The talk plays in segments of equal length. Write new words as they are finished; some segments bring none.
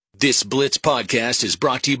This Blitz podcast is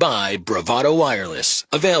brought to you by Bravado Wireless.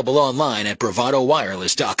 Available online at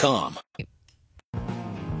bravadowireless.com.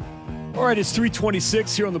 All right, it's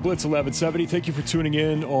 3:26 here on the Blitz 1170. Thank you for tuning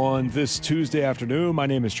in on this Tuesday afternoon. My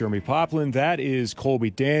name is Jeremie Poplin. That is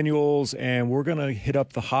Colby Daniels, and we're going to hit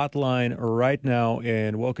up the hotline right now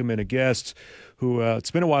and welcome in a guest who it's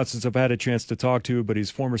been a while since I've had a chance to talk to, but he's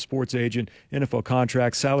former sports agent, NFL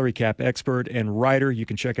contract, salary cap expert, and writer. You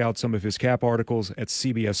can check out some of his cap articles at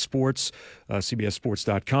CBS Sports,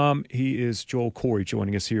 cbssports.com. He is Joel Corry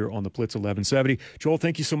joining us here on the Blitz 1170. Joel,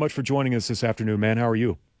 thank you so much for joining us this afternoon, man. How are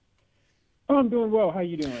you? Oh, I'm doing well. How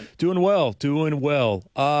you doing? Doing well.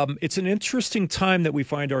 It's an interesting time that we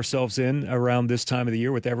find ourselves in around this time of the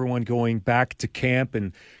year with everyone going back to camp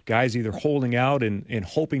and guys either holding out and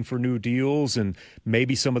hoping for new deals, and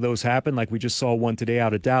maybe some of those happen, like we just saw one today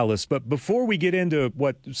out of Dallas. But before we get into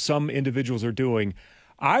what some individuals are doing,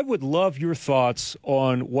 I would love your thoughts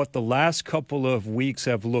on what the last couple of weeks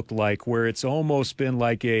have looked like, where it's almost been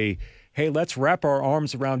like a hey, let's wrap our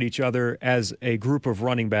arms around each other as a group of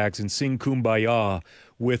running backs and sing Kumbaya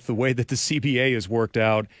with the way that the CBA has worked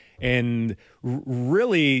out, and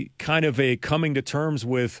really kind of a coming to terms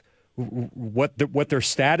with what their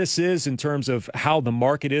status is in terms of how the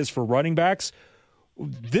market is for running backs.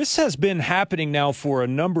 This has been happening now for a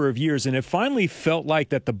number of years, and it finally felt like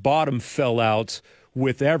that the bottom fell out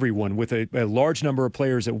with everyone, with a large number of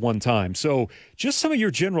players at one time. So just some of your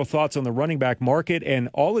general thoughts on the running back market and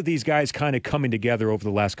all of these guys kind of coming together over the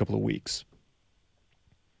last couple of weeks.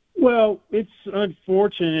 Well, it's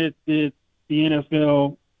unfortunate that the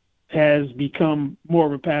NFL has become more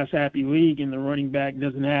of a pass-happy league, and the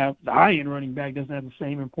high-end running back doesn't have the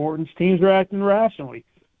same importance. Teams are acting rationally.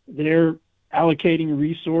 They're allocating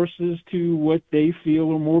resources to what they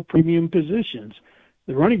feel are more premium positions.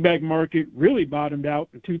 The running back market really bottomed out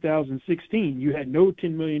in 2016. You had no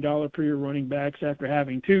 $10 million per year running backs after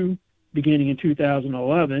having two beginning in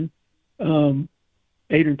 2011.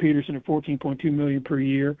 Adrian Peterson at $14.2 million per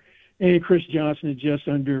year, and Chris Johnson at just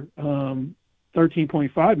under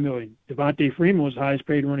 $13.5 million. Devontae Freeman was the highest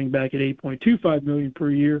paid running back at $8.25 million per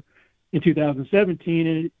year in 2017,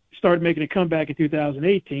 and it started making a comeback in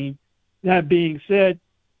 2018. That being said,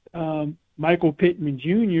 Michael Pittman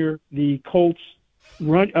Jr., the Colts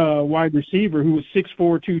wide receiver who was 6'4",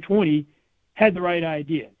 220, had the right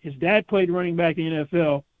idea. His dad played running back in the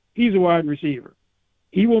NFL. He's a wide receiver.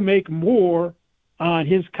 He will make more on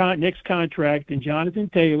his next contract than Jonathan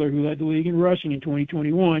Taylor, who led the league in rushing in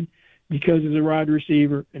 2021, because he's a wide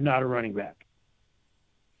receiver and not a running back.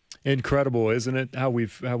 Incredible, isn't it? How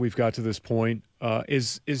we've got to this point.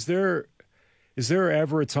 Is there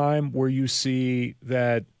ever a time where you see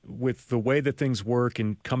that with the way that things work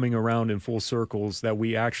and coming around in full circles that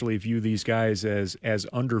we actually view these guys as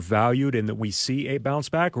undervalued and that we see a bounce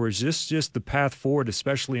back, or is this just the path forward,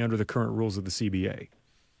 especially under the current rules of the CBA?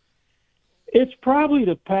 It's probably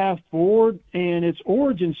the path forward, and its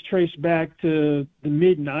origins trace back to the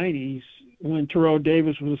mid-'90s when Terrell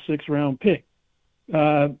Davis was a sixth-round pick.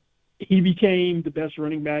 He became the best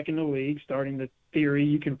running back in the league, starting the theory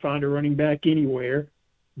you can find a running back anywhere.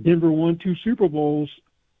 Denver won 2 Super Bowls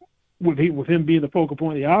with him being the focal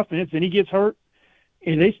point of the offense, and he gets hurt,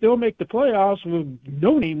 and they still make the playoffs with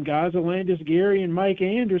no-name guys, Alandis Gary and Mike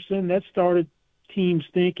Anderson. That started teams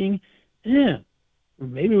thinking,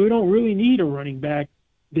 maybe we don't really need a running back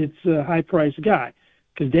that's a high-priced guy,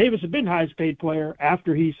 because Davis had been highest-paid player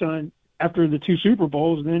after the 2 Super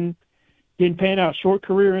Bowls, and then didn't pan out. Short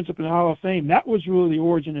career, ends up in the Hall of Fame. That was really the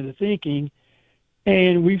origin of the thinking.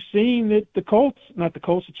 And we've seen that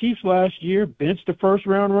the Chiefs last year benched a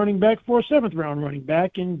first-round running back for a seventh-round running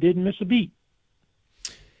back and didn't miss a beat.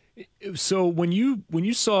 So when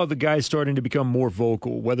you saw the guys starting to become more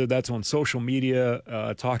vocal, whether that's on social media,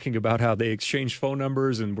 talking about how they exchanged phone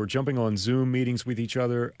numbers and were jumping on Zoom meetings with each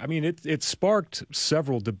other, I mean, it sparked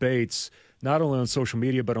several debates, not only on social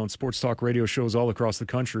media but on sports talk radio shows all across the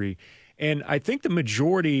country. And I think the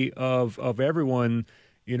majority of everyone,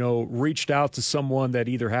 reached out to someone that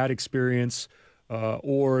either had experience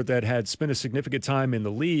or that had spent a significant time in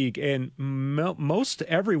the league. And most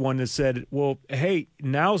everyone has said, well, hey,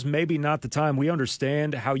 now's maybe not the time. We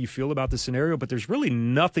understand how you feel about the scenario, but there's really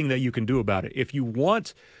nothing that you can do about it. If you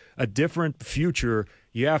want a different future,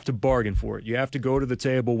 you have to bargain for it. You have to go to the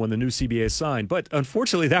table when the new CBA is signed. But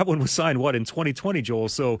unfortunately, that one was signed, in 2020, Joel?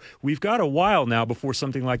 So we've got a while now before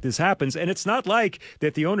something like this happens. And it's not like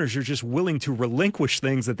that the owners are just willing to relinquish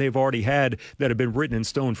things that they've already had that have been written in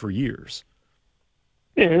stone for years.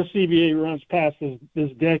 Yeah, the CBA runs past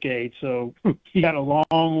this decade, so you got a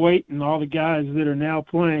long wait, and all the guys that are now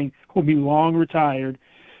playing will be long retired.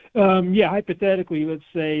 Yeah, hypothetically, let's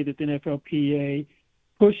say that the NFLPA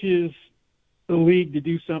pushes the league to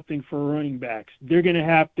do something for running backs. They're going to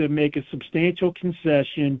have to make a substantial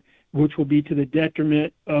concession, which will be to the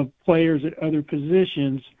detriment of players at other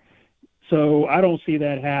positions. So I don't see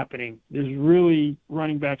that happening. There's really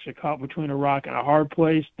running backs are caught between a rock and a hard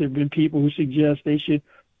place. There have been people who suggest they should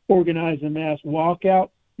organize a mass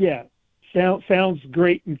walkout. Yeah, sounds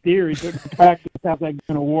great in theory, but in practice, how's that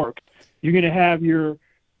going to work? You're going to have your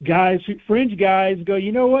guys, fringe guys, go,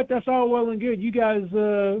 you know what, that's all well and good. You guys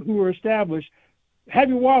who are established, have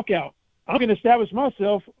your walkout. I'm going to establish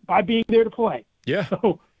myself by being there to play. Yeah.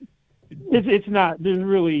 So it's not, there's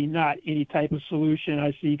really not any type of solution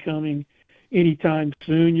I see coming anytime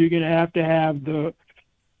soon. You're going to have the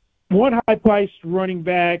one high-priced running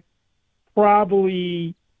back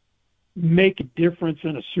probably make a difference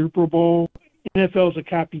in a Super Bowl. NFL is a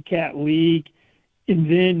copycat league. And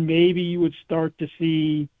then maybe you would start to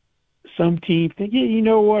see some team think, yeah, you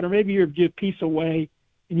know what, or maybe you're just a piece away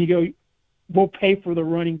and you go, we'll pay for the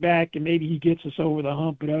running back and maybe he gets us over the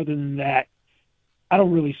hump. But other than that, I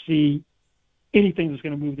don't really see anything that's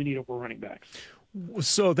going to move the needle for running backs.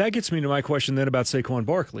 So that gets me to my question then about Saquon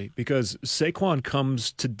Barkley, because Saquon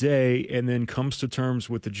comes today and then comes to terms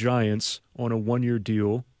with the Giants on a one-year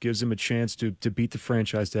deal, gives him a chance to beat the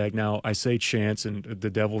franchise tag. Now, I say chance, and the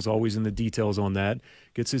devil's always in the details on that,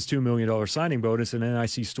 gets his $2 million signing bonus, and then I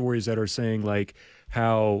see stories that are saying like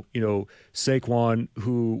how, Saquon,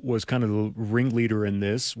 who was kind of the ringleader in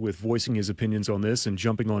this with voicing his opinions on this and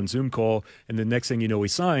jumping on Zoom call, and the next thing you know, he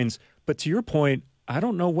signs. But to your point, I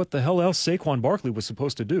don't know what the hell else Saquon Barkley was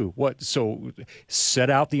supposed to do. What? So set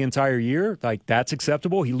out the entire year? Like that's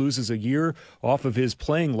acceptable? He loses a year off of his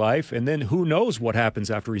playing life, and then who knows what happens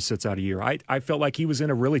after he sits out a year. I felt like he was in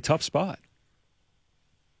a really tough spot.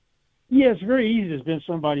 Yeah, it's very easy to spend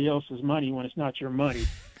somebody else's money when it's not your money.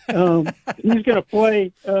 He's going to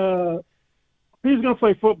play. He's going to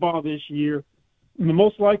play football this year. The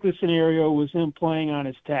most likely scenario was him playing on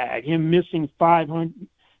his tag, him missing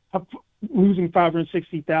losing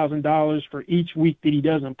 $560,000 for each week that he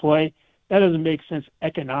doesn't play. That doesn't make sense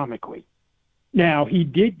economically. Now, he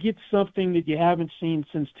did get something that you haven't seen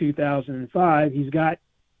since 2005. He's got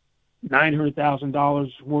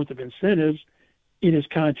 $900,000 worth of incentives in his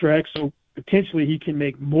contract, so potentially he can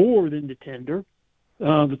make more than the tender.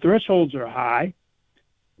 The thresholds are high.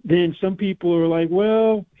 Then some people are like,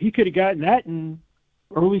 well, he could have gotten that in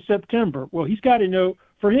early September. Well, he's got to know,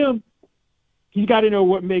 for him, he's got to know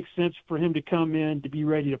what makes sense for him to come in to be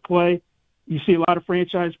ready to play. You see a lot of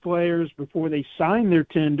franchise players, before they sign their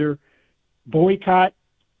tender, boycott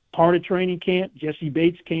part of training camp. Jesse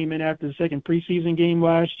Bates came in after the second preseason game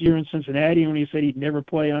last year in Cincinnati when he said he'd never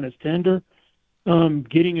play on his tender.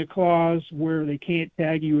 Getting a clause where they can't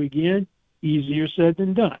tag you again, easier said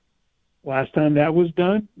than done. Last time that was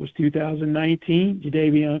done was 2019,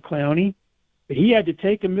 Jadeveon Clowney. But he had to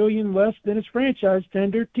take $1 million less than his franchise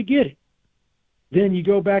tender to get it. Then you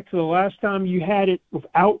go back to the last time you had it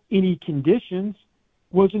without any conditions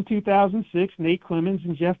was in 2006, Nate Clemens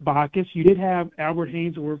and Jeff Backus. You did have Albert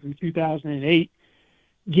Hainsworth in 2008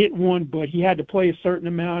 get one, but he had to play a certain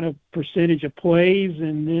amount of percentage of plays,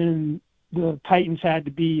 and then the Titans had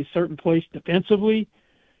to be a certain place defensively.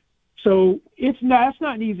 So that's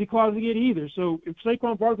not an easy clause to get either. So if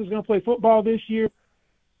Saquon Barkley's going to play football this year,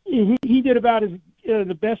 he did about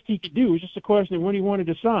the best he could do. It was just a question of when he wanted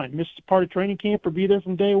to sign. Miss part of training camp or be there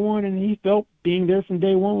from day one, and he felt being there from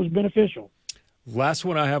day one was beneficial. Last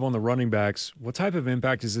one I have on the running backs. What type of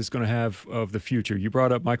impact is this going to have of the future? You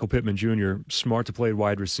brought up Michael Pittman Jr., smart to play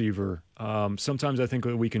wide receiver. Sometimes I think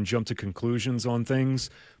that we can jump to conclusions on things,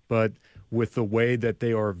 but with the way that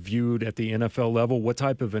they are viewed at the NFL level, what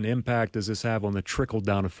type of an impact does this have on the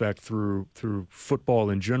trickle-down effect through football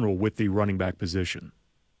in general with the running back position?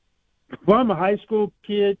 If I'm a high school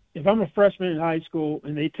kid, if I'm a freshman in high school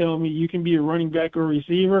and they tell me you can be a running back or a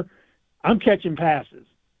receiver, I'm catching passes.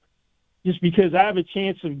 Just because I have a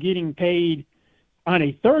chance of getting paid on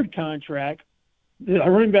a third contract.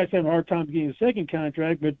 Our running backs have a hard time getting a second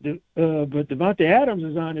contract, but Devontae Adams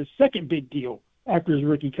is on his second big deal after his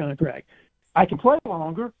rookie contract. I can play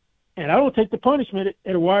longer, and I don't take the punishment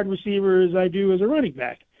at a wide receiver as I do as a running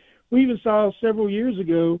back. We even saw several years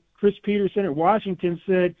ago, Chris Peterson at Washington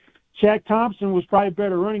said Shaq Thompson was probably a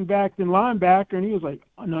better running back than linebacker, and he was like,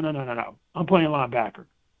 no, I'm playing linebacker.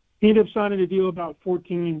 He ended up signing a deal about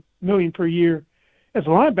 $14 million per year as a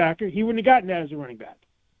linebacker. He wouldn't have gotten that as a running back.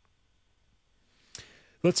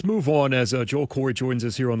 Let's move on as Joel Corry joins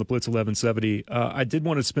us here on the Blitz 1170. I did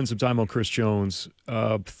want to spend some time on Chris Jones.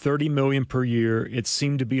 $30 million per year. It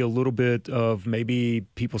seemed to be a little bit of maybe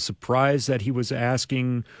people surprised that he was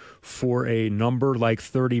asking for a number like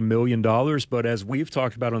 $30 million. But as we've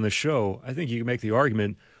talked about on the show, I think you can make the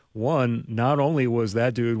argument, one, not only was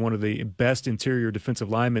that dude one of the best interior defensive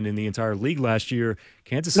linemen in the entire league last year,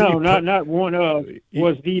 Kansas City. No, not one of,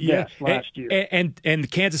 was the best last year.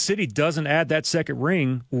 And Kansas City doesn't add that second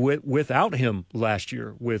ring without him last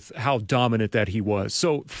year with how dominant that he was.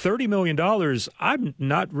 So $30 million, I'm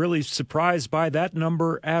not really surprised by that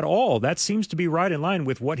number at all. That seems to be right in line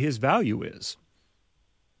with what his value is.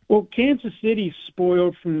 Well, Kansas City's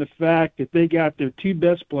spoiled from the fact that they got their two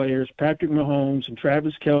best players, Patrick Mahomes and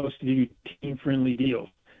Travis Kelce, to do team-friendly deals.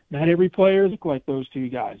 Not every player looks like those two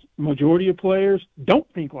guys. Majority of players don't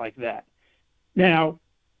think like that. Now,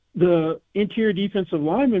 the interior defensive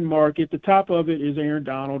lineman market, the top of it is Aaron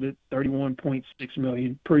Donald at $31.6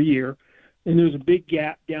 million per year, and there's a big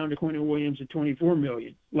gap down to Quentin Williams at $24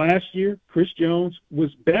 million. Last year, Chris Jones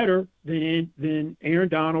was better than Aaron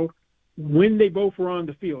Donald when they both were on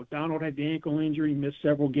the field. Donald had the ankle injury, missed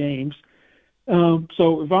several games.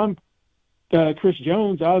 So if I'm Chris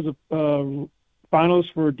Jones, I was a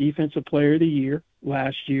finalist for Defensive Player of the Year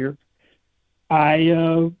last year.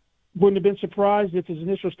 I wouldn't have been surprised if his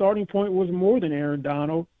initial starting point was more than Aaron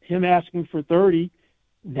Donald. Him asking for 30,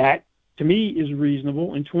 that to me is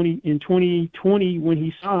reasonable. In 2020, when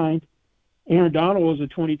he signed, Aaron Donald was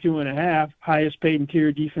a 22.5, highest paid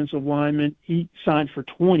interior defensive lineman. He signed for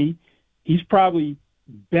 20. He's probably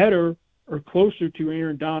better or closer to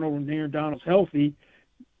Aaron Donald when Aaron Donald's healthy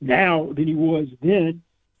now than he was then.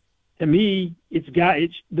 To me,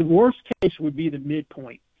 the worst case would be the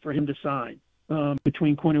midpoint for him to sign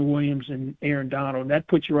between Quentin Williams and Aaron Donald. And that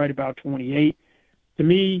puts you right about 28. To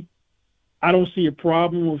me, I don't see a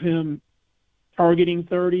problem with him targeting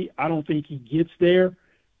 30. I don't think he gets there,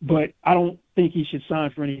 but I don't think he should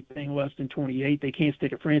sign for anything less than 28. They can't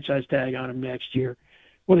stick a franchise tag on him next year.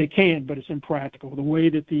 Well, they can, but it's impractical. The way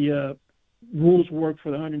that the rules work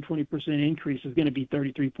for the 120% increase is going to be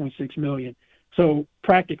 $33.6 million. So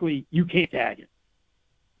practically, you can't tag it.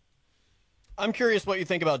 I'm curious what you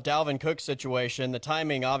think about Dalvin Cook's situation. The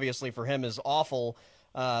timing, obviously, for him is awful.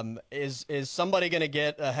 Is somebody going to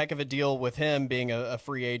get a heck of a deal with him being a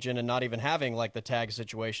free agent and not even having like the tag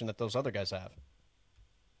situation that those other guys have?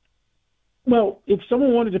 Well, if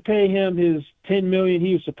someone wanted to pay him his $10 million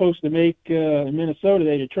he was supposed to make in Minnesota,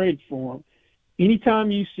 they'd have traded for him. Anytime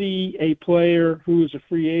you see a player who is a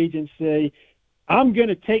free agent say, I'm going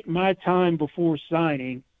to take my time before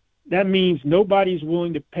signing, that means nobody's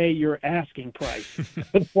willing to pay your asking price.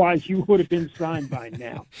 Otherwise, you would have been signed by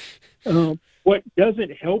now. What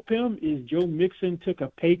doesn't help him is Joe Mixon took a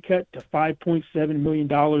pay cut to $5.7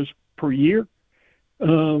 million per year.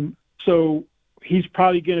 So he's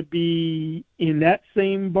probably going to be in that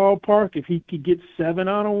same ballpark. If he could get 7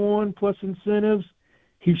 on a 1 plus incentives,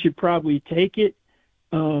 he should probably take it.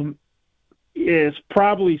 It's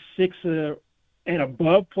probably 6 and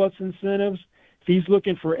above plus incentives. If he's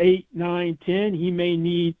looking for 8, 9, 10, he may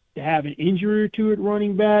need to have an injury or two at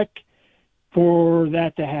running back for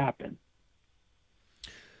that to happen.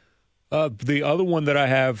 The other one that I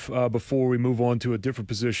have before we move on to a different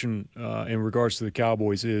position in regards to the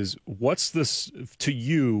Cowboys is what's the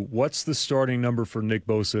starting number for Nick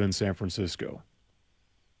Bosa in San Francisco?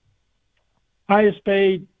 Highest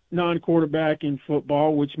paid non-quarterback in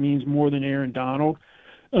football, which means more than Aaron Donald.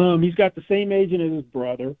 He's got the same agent as his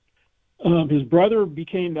brother. His brother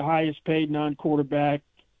became the highest paid non-quarterback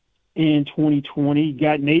in 2020,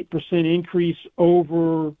 got an 8% increase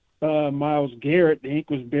over Myles Garrett. The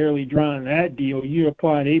ink was barely dry on that deal. You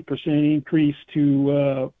apply an 8% increase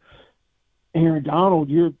to Aaron Donald,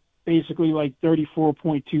 you're basically like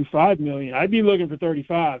 $34.25 million. I'd be looking for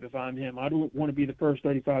 35 if I'm him. I don't want to be the first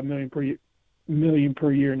 $35 million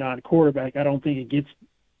per year non-quarterback. I don't think it gets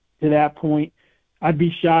to that point. I'd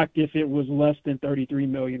be shocked if it was less than $33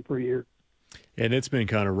 million per year. And it's been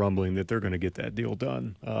kind of rumbling that they're going to get that deal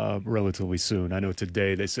done relatively soon. I know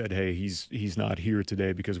today they said, hey, he's not here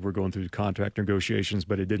today because we're going through contract negotiations,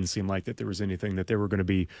 but it didn't seem like that there was anything that they were going to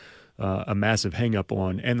be a massive hang-up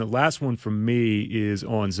on. And the last one from me is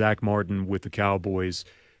on Zach Martin with the Cowboys.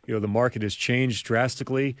 You know, the market has changed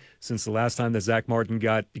drastically since the last time that Zach Martin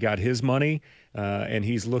got his money, and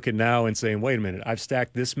he's looking now and saying, wait a minute, I've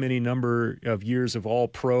stacked this many number of years of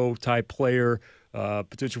all-pro type player,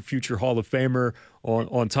 potential future Hall of Famer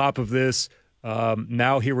on top of this.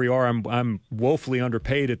 Now here we are. I'm woefully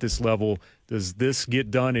underpaid at this level. Does this get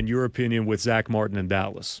done, in your opinion, with Zach Martin in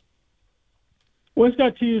Dallas? Well, he's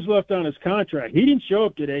got 2 years left on his contract. He didn't show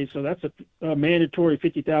up today, so that's a mandatory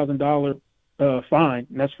 $50,000 fine,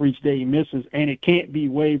 and that's for each day he misses, and it can't be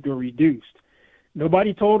waived or reduced.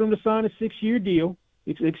 Nobody told him to sign a 6-year deal,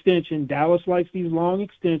 extension. Dallas likes these long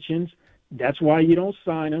extensions. That's why you don't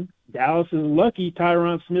sign them. Dallas is lucky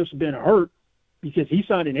Tyron Smith's been hurt because he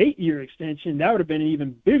signed an 8-year extension. That would have been an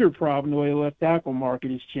even bigger problem the way the left tackle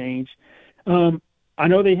market has changed. I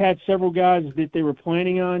know they had several guys that they were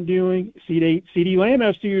planning on doing. CD Lamb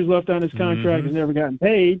has 2 years left on his contract, has never gotten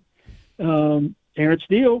paid. Terrence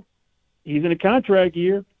Steele, he's in a contract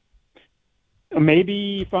year.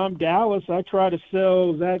 Maybe if I'm Dallas, I try to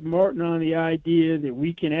sell Zach Martin on the idea that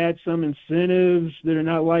we can add some incentives that are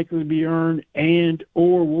not likely to be earned, and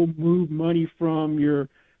or we'll move money from your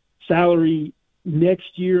salary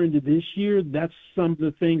next year into this year. That's some of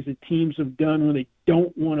the things that teams have done when they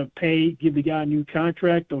don't want to pay, give the guy a new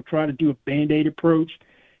contract. They'll try to do a Band-Aid approach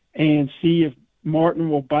and see if Martin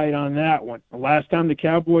will bite on that one. The last time the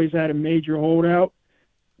Cowboys had a major holdout,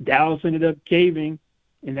 Dallas ended up caving,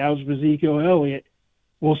 and that was for Ezekiel Elliott.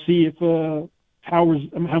 We'll see if how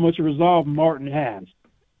much a resolve Martin has.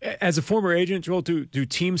 As a former agent, Joel, do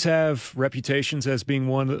teams have reputations as being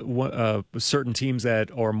one certain teams that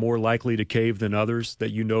are more likely to cave than others, that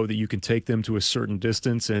you know that you can take them to a certain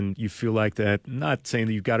distance and you feel like that, not saying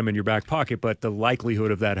that you've got them in your back pocket, but the likelihood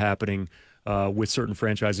of that happening with certain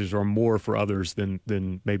franchises are more for others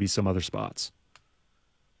than maybe some other spots?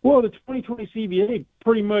 Well, the 2020 CBA,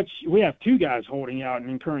 pretty much, we have 2 guys holding out and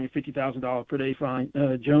incurring a $50,000 per day fine,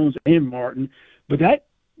 Jones and Martin. But that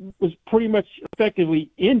was pretty much effectively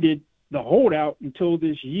ended the holdout until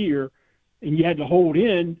this year, and you had to hold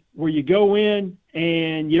in where you go in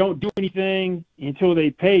and you don't do anything until they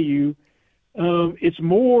pay you. It's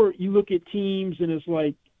more you look at teams and it's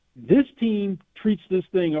like, this team treats this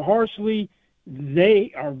thing harshly.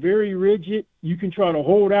 They are very rigid. You can try to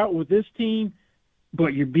hold out with this team,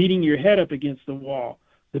 but you're beating your head up against the wall.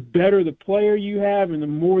 The better the player you have and the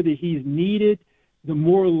more that he's needed, the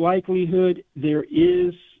more likelihood there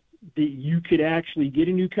is that you could actually get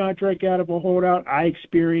a new contract out of a holdout. I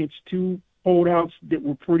experienced 2 holdouts that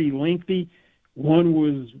were pretty lengthy. One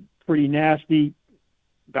was pretty nasty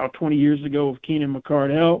about 20 years ago with Keenan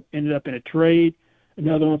McCardell, ended up in a trade.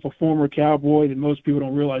 Another one for former Cowboy that most people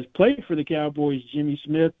don't realize played for the Cowboys, Jimmy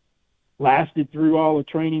Smith, lasted through all the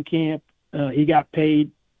training camp. He got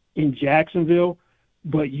paid in Jacksonville,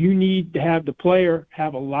 but you need to have the player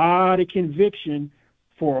have a lot of conviction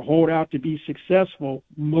for a holdout to be successful.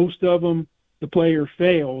 Most of them, the player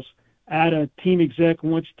fails. I had a team exec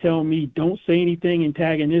once tell me, don't say anything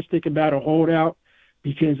antagonistic about a holdout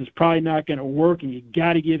because it's probably not going to work, and you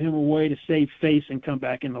got to give him a way to save face and come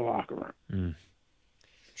back in the locker room.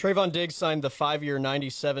 Trayvon Diggs signed the 5-year,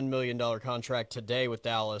 $97 million contract today with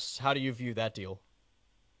Dallas. How do you view that deal?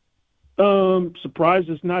 Surprised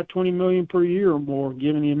it's not $20 million per year or more,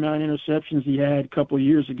 given the amount of interceptions he had a couple of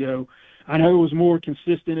years ago. I know it was more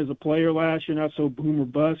consistent as a player last year, not so boom or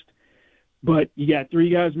bust. But you got 3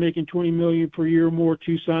 guys making $20 million per year or more,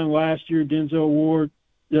 2 signed last year, Denzel Ward,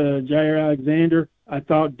 Jair Alexander. I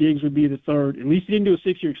thought Diggs would be the third. At least he didn't do a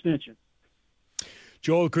 6-year extension.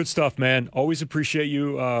 Joel, good stuff, man. Always appreciate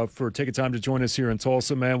you for taking time to join us here in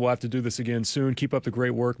Tulsa, man. We'll have to do this again soon. Keep up the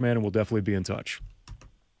great work, man, and we'll definitely be in touch.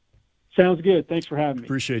 Sounds good. Thanks for having me.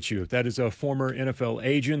 Appreciate you. That is a former NFL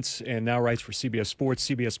agent and now writes for CBS Sports,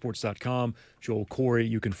 CBSSports.com. Joel Corry.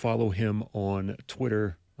 You can follow him on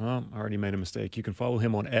Twitter. I already made a mistake. You can follow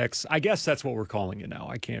him on X. I guess that's what we're calling it now.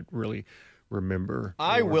 I can't really remember.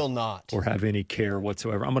 I will not. Or have any care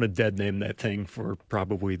whatsoever. I'm going to dead name that thing for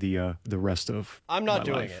probably the rest of I'm not my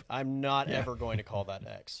doing life. it. I'm not ever going to call that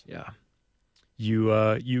X. Yeah.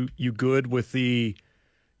 You good with the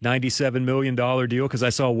 $97 million deal? Because I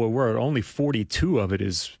saw we're at only 42 of it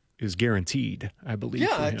is guaranteed, I believe.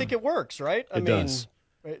 Yeah, I think it works, right? It does.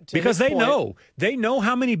 Because they know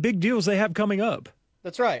how many big deals they have coming up.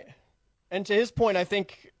 That's right. And to his point, I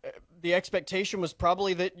think the expectation was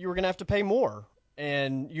probably that you were going to have to pay more.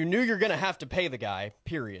 And you knew you're going to have to pay the guy,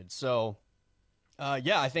 period. So,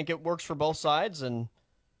 I think it works for both sides. And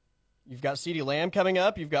you've got CeeDee Lamb coming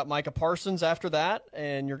up. You've got Micah Parsons after that.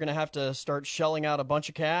 And you're going to have to start shelling out a bunch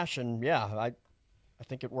of cash. And, I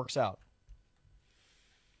think it works out.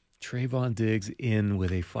 Trayvon Diggs in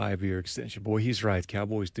with a 5-year extension. Boy, he's right.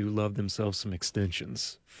 Cowboys do love themselves some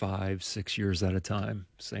extensions, 5-6 years at a time,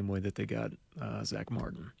 same way that they got Zach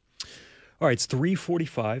Martin. All right, it's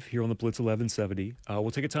 3:45 here on the Blitz 1170.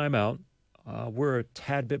 We'll take a timeout. We're a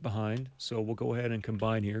tad bit behind, so we'll go ahead and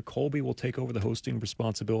combine here. Colby will take over the hosting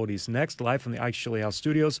responsibilities next, live from the Ike Chili House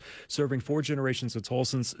Studios, serving 4 generations of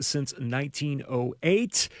Tulsans since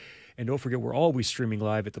 1908. And don't forget, we're always streaming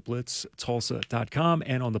live at theblitztulsa.com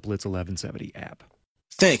and on the Blitz 1170 app.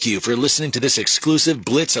 Thank you for listening to this exclusive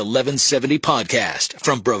Blitz 1170 podcast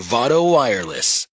from Bravado Wireless.